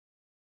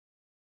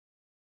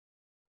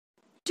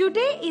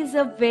Today is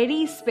a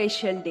very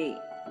special day.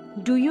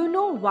 Do you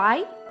know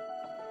why?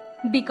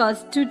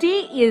 Because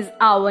today is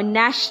our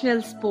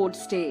National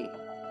Sports Day.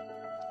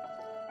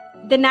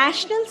 The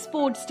National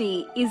Sports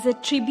Day is a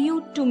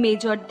tribute to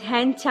Major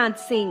Dhyancahnd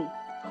Singh,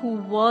 who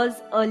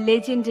was a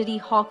legendary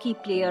hockey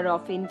player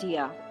of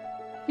India.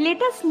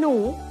 Let us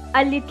know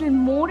a little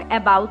more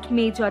about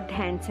Major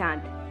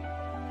Dhyancahnd.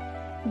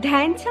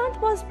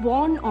 Dhyancahnd was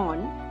born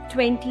on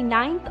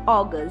 29th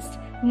August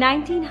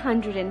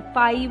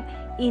 1905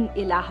 in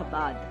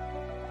Allahabad.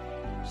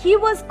 He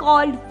was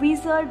called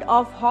Wizard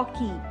of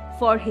Hockey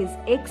for his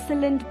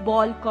excellent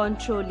ball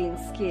controlling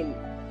skill.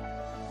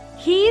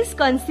 He is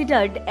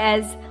considered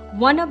as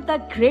one of the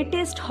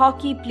greatest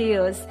hockey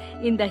players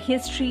in the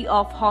history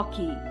of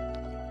hockey.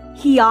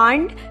 He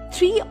earned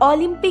 3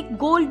 Olympic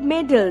gold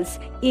medals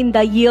in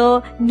the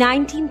year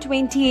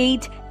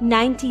 1928,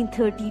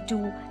 1932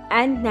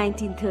 and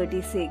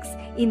 1936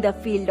 in the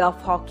field of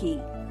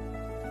hockey.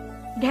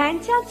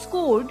 Dhyancahnd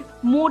scored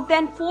more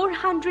than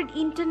 400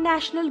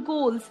 international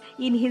goals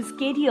in his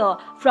career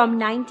from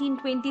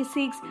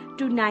 1926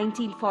 to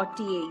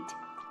 1948,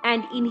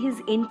 and in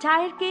his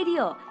entire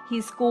career he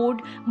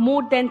scored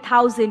more than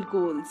 1,000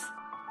 goals.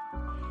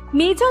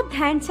 Major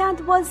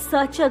Dhyancahnd was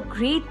such a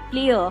great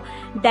player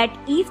that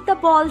if the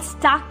ball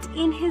stuck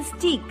in his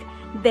stick,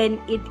 then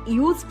it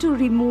used to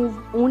remove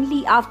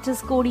only after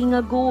scoring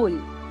a goal.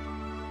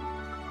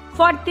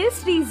 For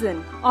this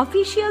reason,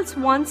 officials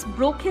once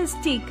broke his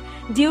stick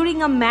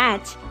during a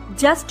match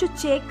just to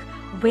check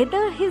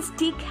whether his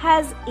stick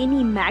has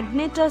any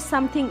magnet or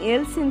something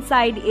else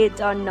inside it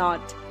or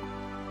not.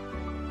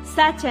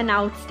 Such an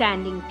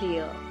outstanding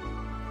player.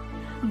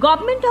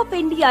 Government of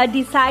India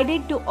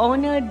decided to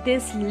honor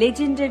this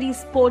legendary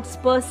sports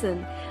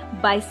person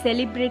by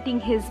celebrating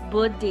his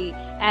birthday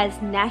as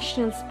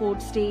National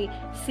Sports Day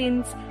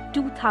since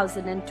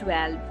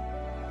 2012.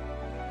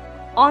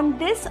 On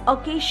this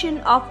occasion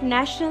of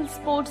National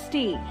Sports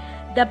Day,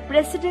 the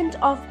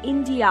President of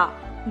India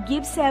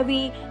gives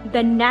away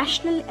the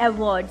national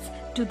awards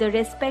to the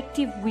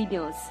respective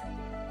winners.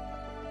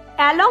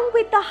 Along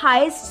with the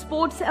highest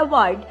sports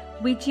award,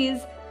 which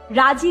is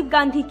Rajiv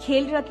Gandhi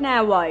Khel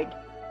Ratna Award,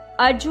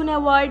 Arjun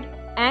Award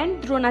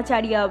and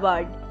Dronacharya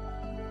Award,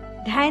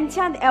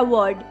 Dhyancahnd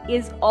Award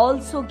is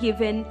also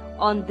given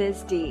on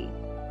this day.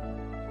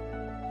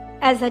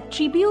 As a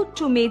tribute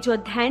to Major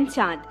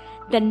Dhyancahnd,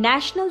 the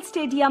National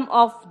Stadium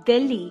of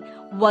Delhi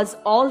was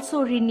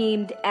also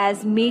renamed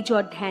as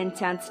Major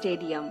Dhyancahnd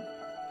Stadium.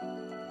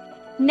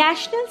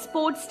 National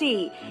Sports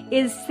Day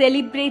is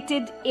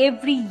celebrated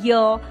every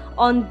year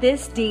on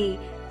this day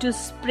to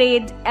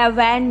spread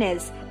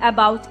awareness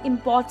about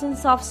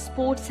importance of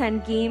sports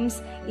and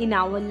games in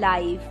our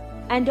life,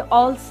 and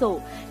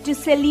also to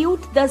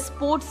salute the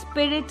sports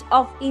spirit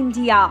of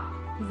India,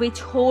 which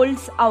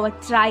holds our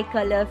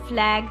tricolor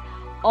flag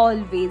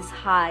always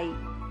high.